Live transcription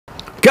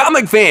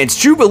Comic fans,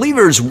 true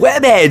believers,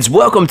 webheads,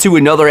 welcome to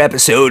another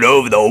episode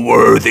of The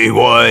Worthy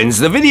Ones,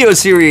 the video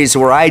series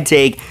where I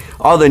take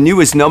all the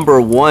newest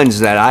number ones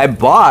that I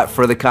bought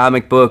for the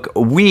comic book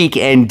week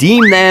and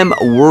deem them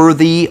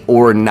worthy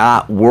or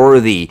not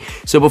worthy.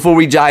 So before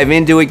we dive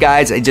into it,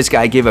 guys, I just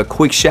gotta give a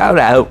quick shout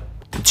out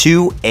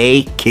to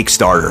a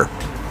Kickstarter.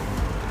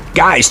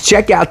 Guys,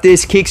 check out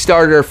this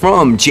Kickstarter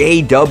from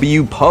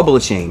JW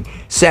Publishing.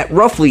 Set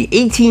roughly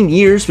 18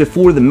 years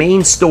before the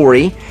main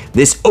story,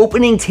 this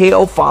opening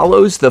tale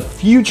follows the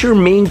future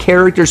main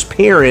character's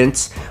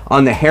parents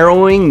on the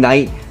harrowing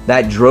night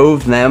that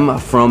drove them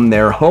from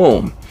their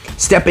home.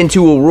 Step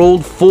into a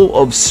world full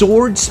of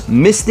swords,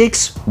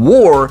 mystics,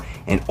 war,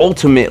 and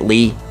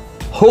ultimately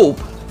hope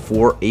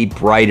for a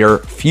brighter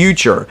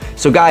future.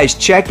 So guys,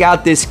 check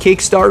out this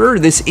Kickstarter.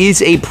 This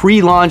is a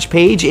pre-launch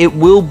page. It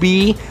will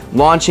be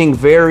launching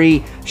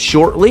very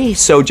shortly,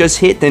 so just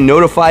hit the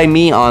notify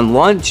me on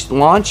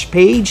launch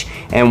page,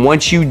 and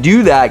once you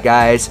do that,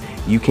 guys,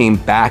 you can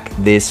back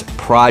this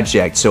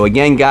project. So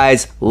again,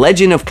 guys,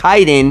 Legend of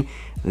Kyyden,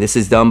 this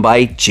is done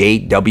by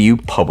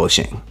JW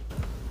Publishing.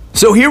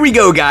 So here we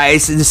go,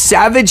 guys. The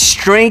Savage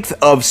Strength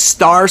of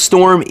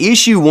Starstorm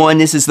issue 1.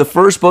 This is the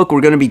first book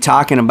we're going to be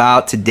talking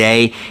about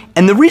today.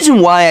 And the reason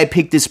why I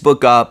picked this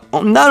book up,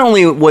 not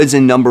only was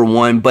in number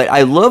 1, but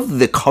I love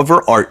the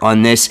cover art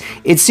on this.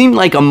 It seemed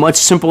like a much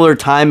simpler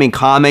time in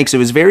comics. It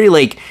was very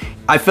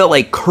I felt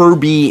like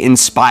Kirby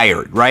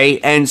inspired, right?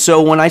 And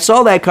so when I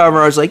saw that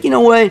cover, I was like, you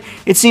know what?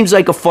 It seems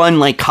like a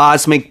fun,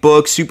 cosmic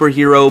book,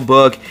 superhero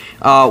book.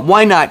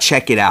 Why not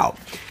check it out?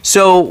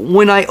 So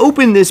when I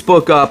opened this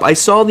book up, I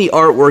saw the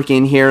artwork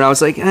in here and I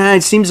was like,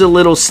 it seems a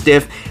little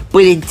stiff,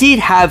 but it did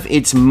have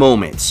its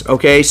moments,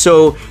 okay?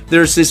 So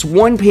there's this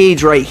one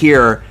page right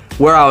here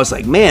where I was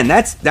like, man,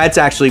 that's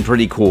actually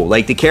pretty cool.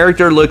 Like, the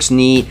character looks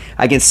neat.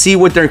 I can see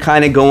what they're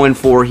kind of going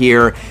for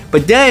here.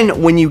 But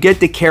then when you get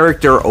the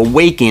character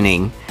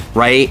awakening,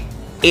 right,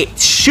 it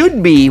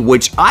should be,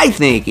 which I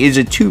think is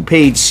a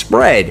 2-page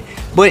spread,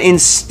 but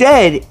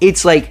instead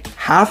it's like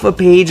half a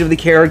page of the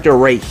character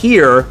right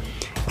here,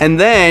 and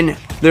then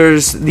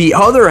there's the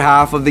other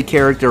half of the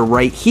character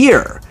right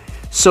here.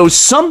 So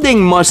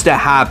something must have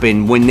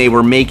happened when they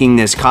were making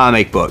this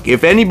comic book.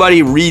 If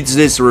anybody reads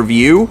this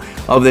review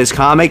of this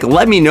comic,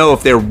 let me know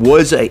if there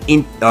was an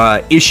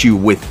issue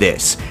with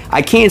this.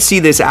 I can't see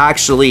this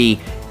actually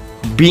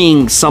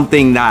being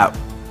something that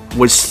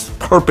was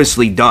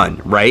purposely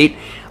done, right?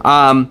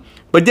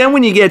 But then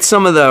when you get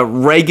some of the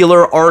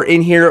regular art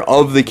in here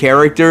of the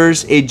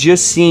characters, it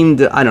just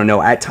seemed, I don't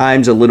know, at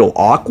times a little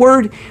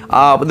awkward.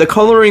 But the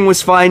coloring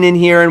was fine in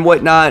here and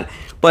whatnot.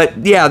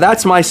 But yeah,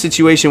 that's my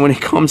situation when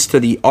it comes to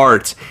the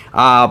art.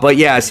 But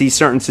yeah, see,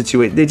 certain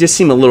situations, they just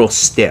seem a little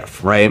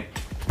stiff, right?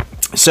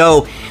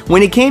 So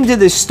when it came to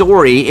this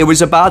story, it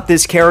was about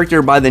this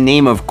character by the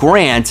name of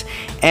Grant,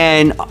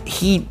 and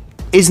he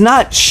is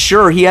not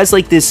sure. He has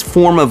this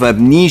form of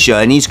amnesia,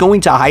 and he's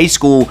going to high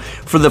school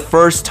for the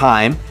first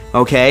time.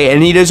 Okay,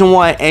 and he doesn't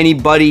want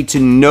anybody to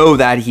know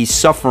that he's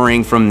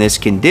suffering from this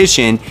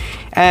condition.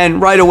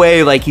 And right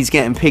away, he's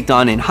getting picked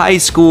on in high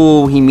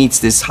school. He meets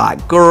this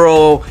hot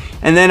girl,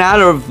 and then out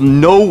of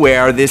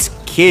nowhere, this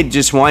kid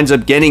just winds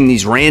up getting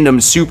these random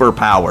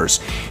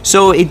superpowers.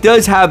 So it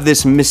does have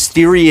this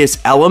mysterious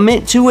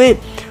element to it,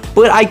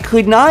 but I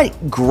could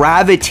not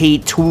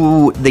gravitate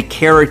to the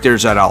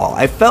characters at all.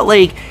 I felt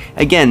like,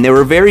 again, they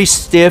were very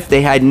stiff.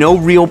 They had no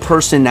real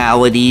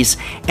personalities,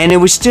 and it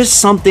was just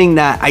something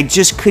that I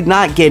just could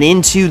not get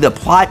into. The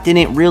plot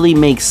didn't really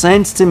make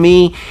sense to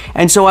me,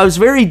 and so I was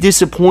very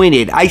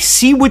disappointed. I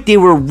see what they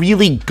were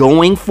really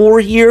going for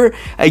here,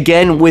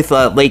 again, with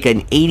an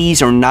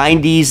 80s or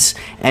 90s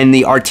and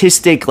the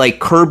artistic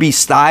Kirby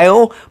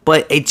style,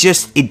 but it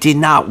did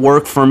not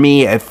work for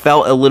me. It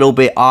felt a little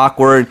bit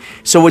awkward.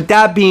 So with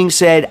that being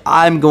said,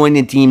 I'm going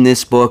to deem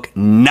this book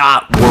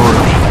not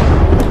worthy.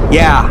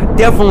 Yeah,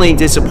 definitely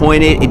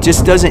disappointed. It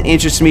just doesn't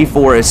interest me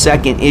for a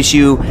second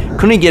issue.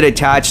 Couldn't get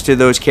attached to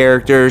those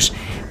characters.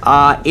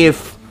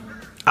 If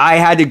I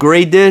had to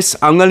grade this,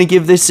 I'm going to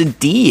give this a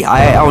D.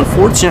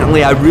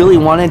 Unfortunately, I really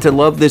wanted to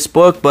love this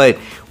book, but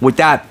with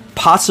that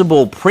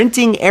possible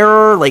printing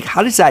error,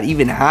 how does that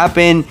even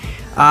happen?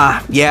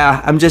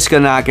 Yeah, I'm just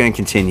not going to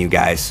continue,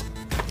 guys.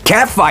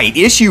 Catfight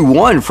issue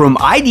 1 from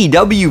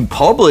IDW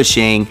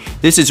Publishing.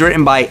 This is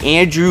written by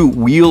Andrew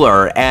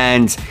Wheeler,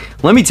 and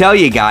let me tell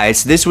you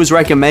guys, this was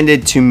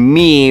recommended to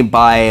me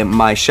by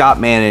my shop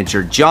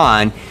manager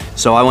John,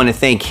 so I want to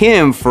thank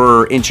him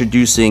for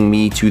introducing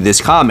me to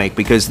this comic,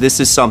 because this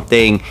is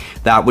something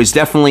that was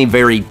definitely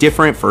very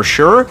different for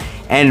sure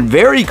and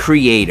very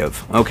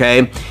creative.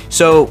 Okay,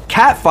 so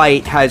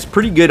Catfight has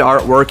pretty good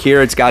artwork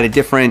here. It's got a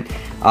different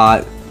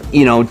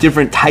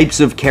different types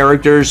of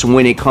characters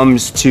when it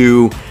comes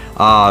to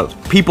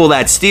people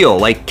that steal,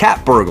 like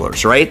cat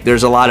burglars, right?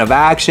 There's a lot of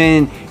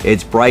action.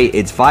 It's bright,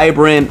 it's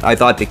vibrant. I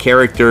thought the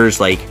characters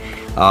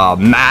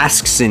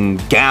masks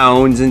and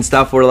gowns and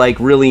stuff were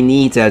really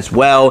neat as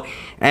well.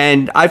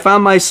 And I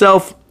found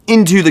myself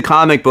into the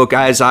comic book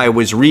as I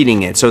was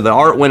reading it. So the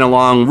art went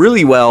along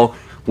really well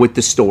with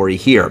the story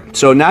here.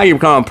 So now you're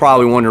gonna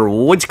probably wonder,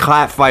 well, what's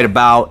Catfight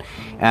about?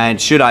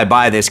 And should I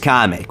buy this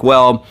comic?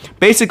 Well,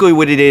 basically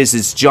what it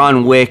is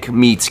John Wick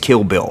meets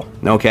Kill Bill,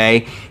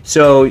 okay?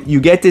 So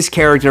you get this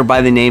character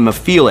by the name of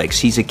Felix.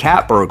 He's a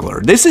cat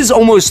burglar. This is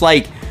almost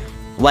like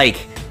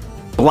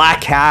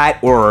Black Cat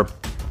or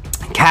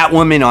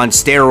Catwoman on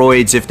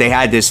steroids if they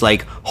had this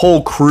like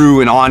whole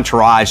crew and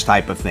entourage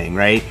type of thing,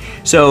 right?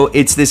 So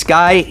it's this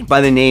guy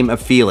by the name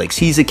of Felix.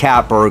 He's a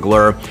cat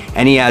burglar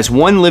and he has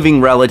one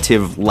living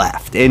relative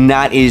left, and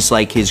that is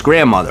like his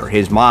grandmother.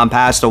 His mom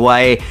passed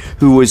away,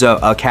 who was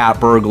a cat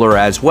burglar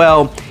as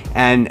well,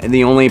 and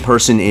the only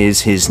person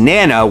is his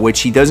Nana,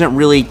 which he doesn't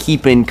really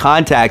keep in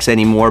contacts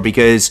anymore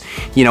because,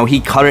 you know, he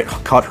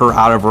cut her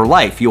out of her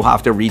life. You'll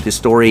have to read the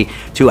story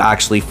to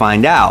actually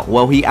find out.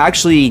 Well, he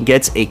actually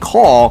gets a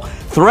call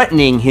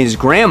threatening his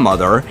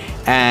grandmother,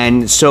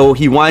 and so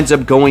he winds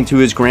up going to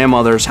his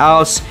grandmother's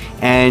house,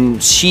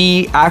 and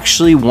she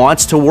actually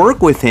wants to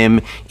work with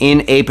him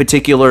in a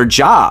particular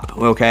job,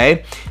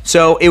 okay?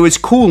 So it was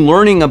cool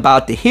learning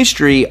about the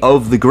history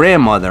of the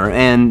grandmother,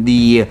 and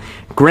the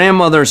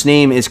grandmother's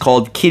name is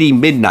called Kitty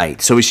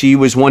Midnight. So she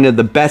was one of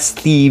the best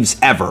thieves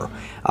ever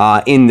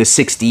in the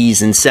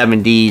 60s and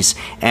 70s,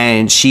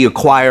 and she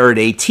acquired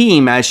a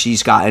team as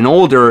she's gotten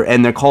older,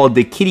 and they're called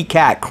the Kitty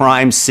Cat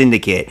Crime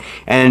Syndicate,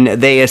 and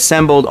they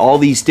assembled all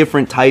these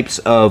different types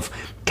of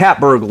cat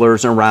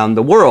burglars around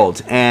the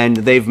world, and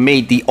they've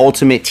made the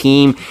ultimate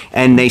team,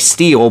 and they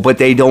steal but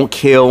they don't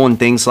kill and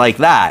things like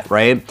that,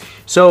 right?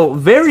 So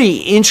very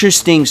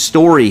interesting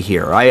story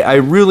here. I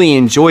really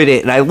enjoyed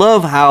it, and I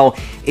love how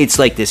it's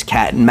like this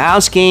cat and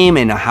mouse game,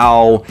 and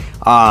how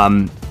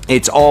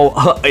it's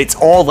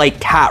all like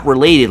cat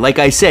related. Like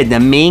I said, the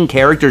main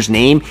character's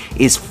name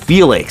is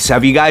Felix.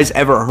 Have you guys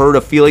ever heard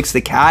of Felix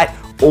the Cat?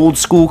 Old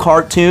school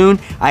cartoon.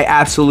 I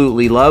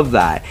absolutely love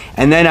that.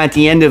 And then at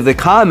the end of the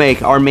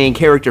comic, our main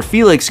character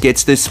Felix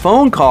gets this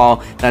phone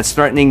call that's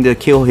threatening to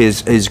kill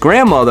his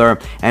grandmother,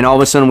 and all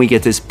of a sudden we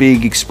get this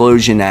big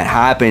explosion that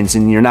happens,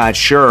 and you're not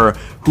sure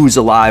who's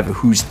alive or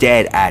who's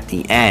dead at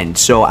the end.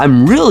 So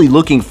I'm really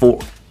looking for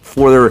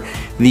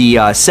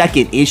the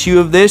second issue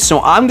of this. So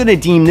I'm gonna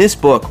deem this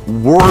book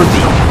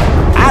worthy.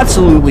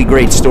 Absolutely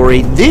great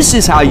story. This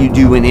is how you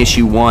do an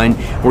issue 1,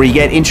 where you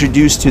get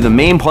introduced to the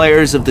main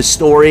players of the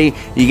story.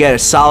 You get a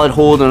solid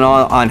hold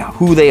on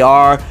who they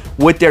are,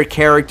 what their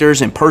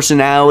characters and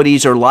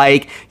personalities are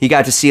like. You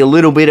got to see a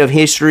little bit of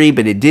history,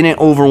 but it didn't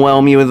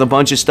overwhelm you with a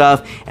bunch of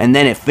stuff. And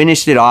then it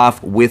finished it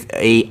off with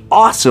a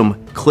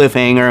awesome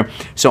cliffhanger.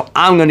 So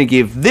I'm going to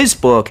give this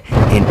book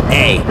an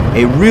A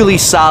really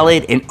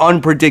solid and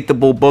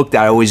unpredictable book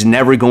that I was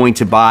never going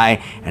to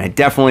buy, and I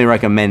definitely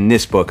recommend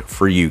this book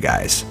for you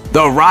guys.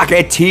 The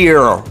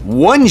Rocketeer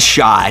One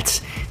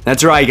Shot.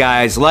 That's right,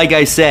 guys. Like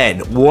I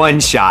said, one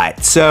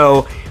shot.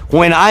 So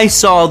when I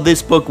saw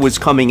this book was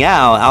coming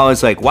out, I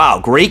was like, wow,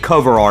 great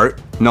cover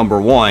art, number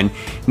 1.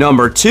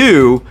 Number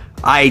 2,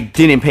 I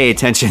didn't pay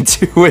attention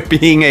to it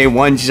being a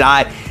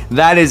one-shot.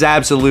 That is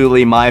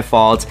absolutely my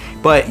fault.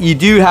 But you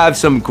do have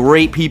some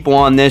great people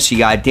on this. You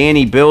got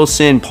Danny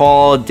Bilson,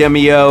 Paul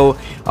Demio,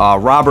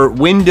 Robert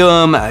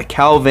Wyndham,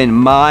 Calvin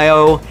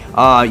Mayo.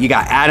 You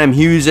got Adam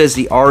Hughes as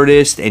the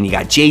artist, and you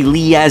got Jay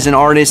Lee as an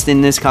artist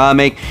in this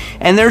comic.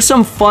 And there's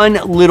some fun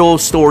little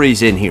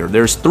stories in here.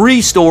 There's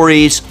 3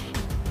 stories.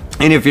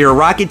 And if you're a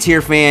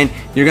Rocketeer fan,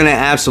 you're going to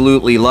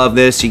absolutely love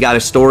this. You got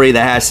a story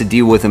that has to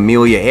deal with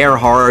Amelia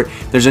Earhart.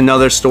 There's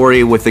another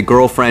story with the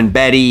girlfriend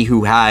Betty,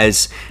 who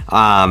has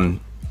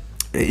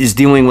is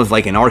dealing with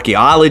like an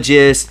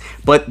archaeologist.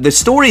 But the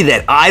story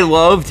that I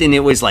loved, and it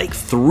was like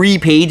 3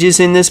 pages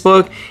in this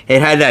book,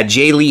 it had that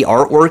Jay Lee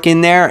artwork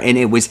in there, and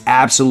it was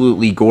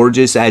absolutely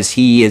gorgeous as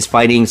he is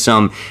fighting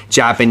some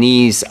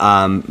Japanese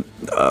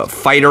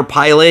fighter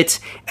pilot,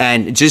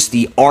 and just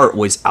the art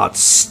was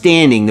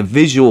outstanding. The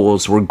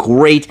visuals were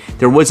great.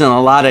 There wasn't a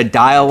lot of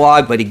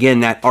dialogue, but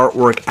again, that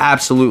artwork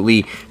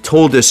absolutely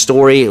told the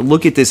story.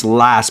 Look at this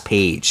last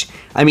page.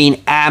 I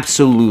mean,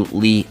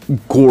 absolutely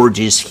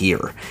gorgeous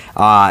here.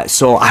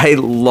 So I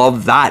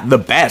love that the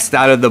best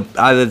out of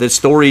the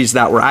stories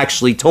that were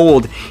actually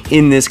told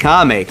in this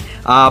comic.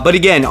 But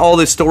again, all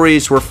the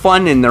stories were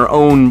fun in their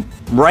own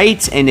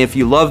right, and if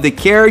you love the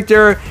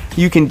character,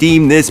 you can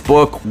deem this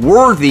book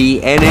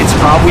worthy, and it's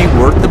probably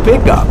worth the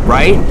pickup,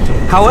 right?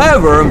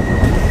 However,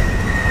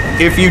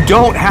 if you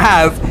don't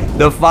have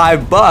the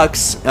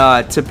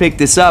 $5 to pick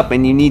this up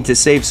and you need to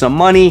save some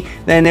money,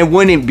 then it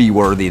wouldn't be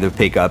worthy to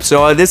pick up.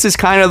 So this is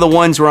kind of the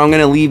ones where I'm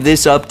going to leave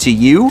this up to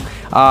you.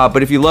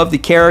 But if you love the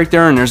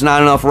character and there's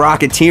not enough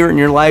Rocketeer in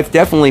your life,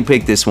 definitely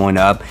pick this one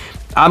up.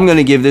 I'm going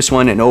to give this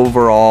one an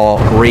overall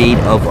grade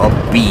of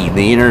a B.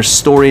 The inner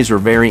stories were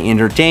very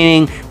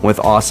entertaining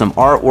with awesome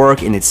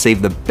artwork, and it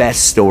saved the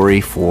best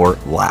story for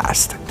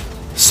last.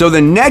 So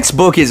the next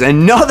book is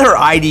another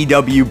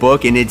IDW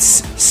book, and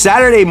it's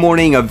Saturday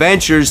Morning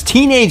Adventures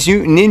Teenage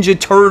Mutant Ninja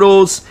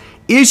Turtles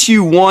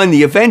Issue 1,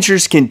 The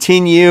Adventures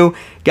Continue.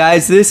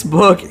 Guys, this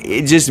book,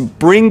 it just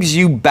brings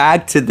you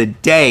back to the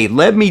day.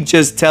 Let me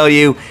just tell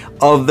you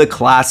of the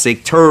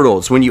classic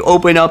Turtles. When you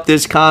open up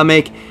this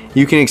comic,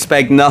 you can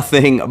expect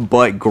nothing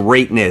but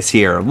greatness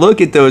here.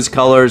 Look at those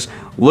colors.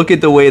 Look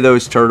at the way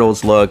those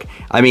turtles look.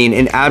 I mean,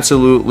 an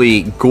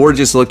absolutely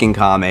gorgeous looking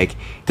comic.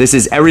 This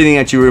is everything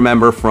that you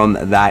remember from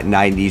that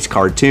 90s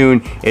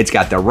cartoon. It's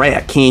got the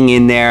Rat King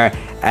in there.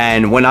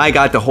 And when I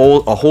got a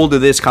hold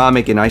of this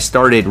comic and I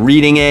started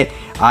reading it,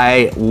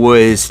 I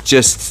was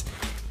just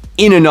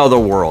in another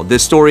world.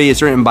 This story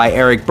is written by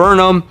Eric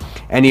Burnham,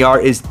 and the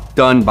art is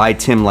done by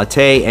Tim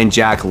Latte and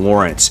Jack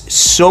Lawrence.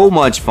 So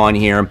much fun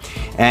here.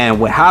 And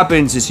what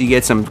happens is you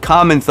get some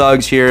common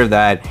thugs here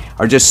that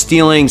are just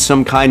stealing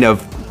some kind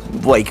of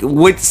what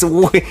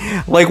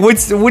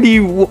do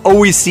you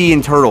always see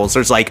in turtles?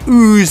 There's like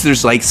ooze,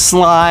 there's like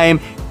slime,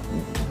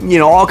 you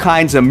know, all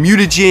kinds of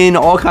mutagen,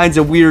 all kinds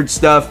of weird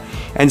stuff.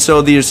 And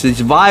so there's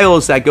these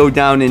vials that go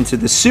down into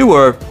the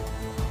sewer,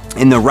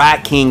 and the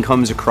Rat King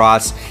comes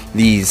across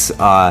these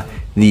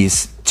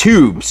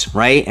tubes,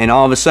 right? And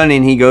all of a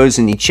sudden he goes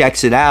and he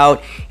checks it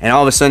out, and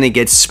all of a sudden it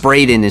gets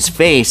sprayed in his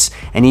face,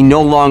 and he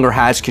no longer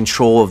has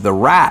control of the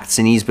rats,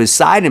 and he's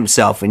beside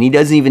himself, and he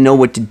doesn't even know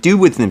what to do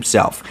with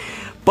himself.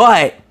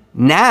 But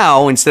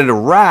now, instead of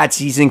rats,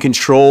 he's in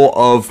control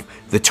of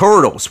the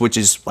turtles, which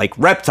is like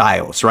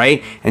reptiles,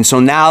 right? And so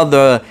now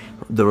the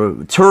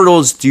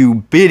turtles do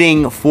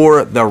bidding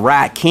for the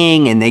Rat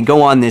King, and they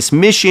go on this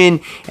mission,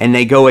 and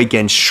they go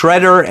against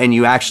Shredder, and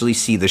you actually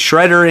see the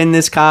Shredder in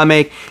this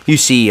comic. You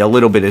see a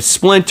little bit of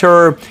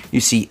Splinter. You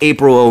see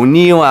April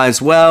O'Neil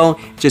as well.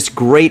 Just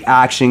great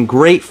action,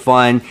 great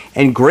fun,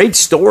 and great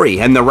story.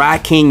 And the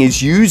Rat King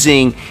is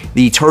using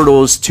the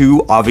turtles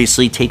to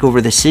obviously take over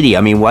the city.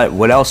 I mean,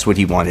 what else would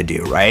he want to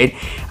do, right?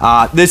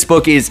 This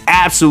book is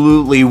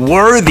absolutely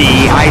worthy.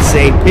 I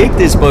say pick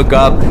this book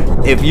up.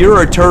 If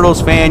you're a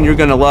Turtles fan, you're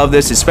gonna love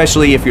this,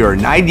 especially if you're a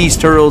 90s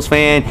Turtles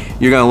fan.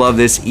 You're gonna love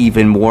this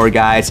even more,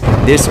 guys.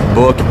 This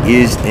book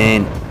is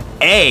an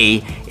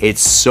A.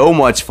 It's so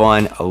much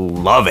fun. I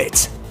love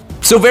it.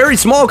 So very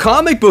small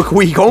comic book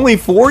week, only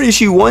 4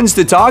 issue ones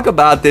to talk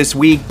about this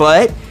week,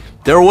 but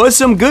there was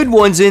some good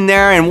ones in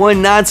there and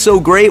one not so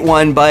great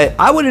one. But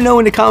I want to know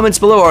in the comments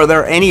below, are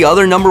there any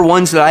other number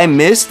ones that I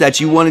missed that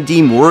you want to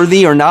deem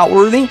worthy or not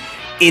worthy?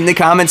 In the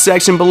comments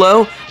section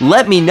below,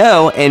 let me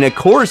know. And of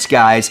course,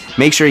 guys,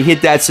 make sure you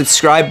hit that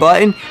subscribe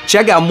button.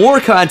 Check out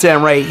more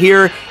content right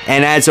here.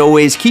 And as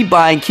always, keep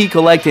buying, keep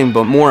collecting,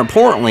 but more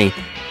importantly,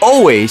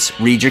 always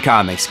read your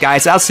comics.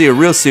 Guys, I'll see you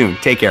real soon.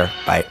 Take care.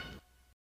 Bye.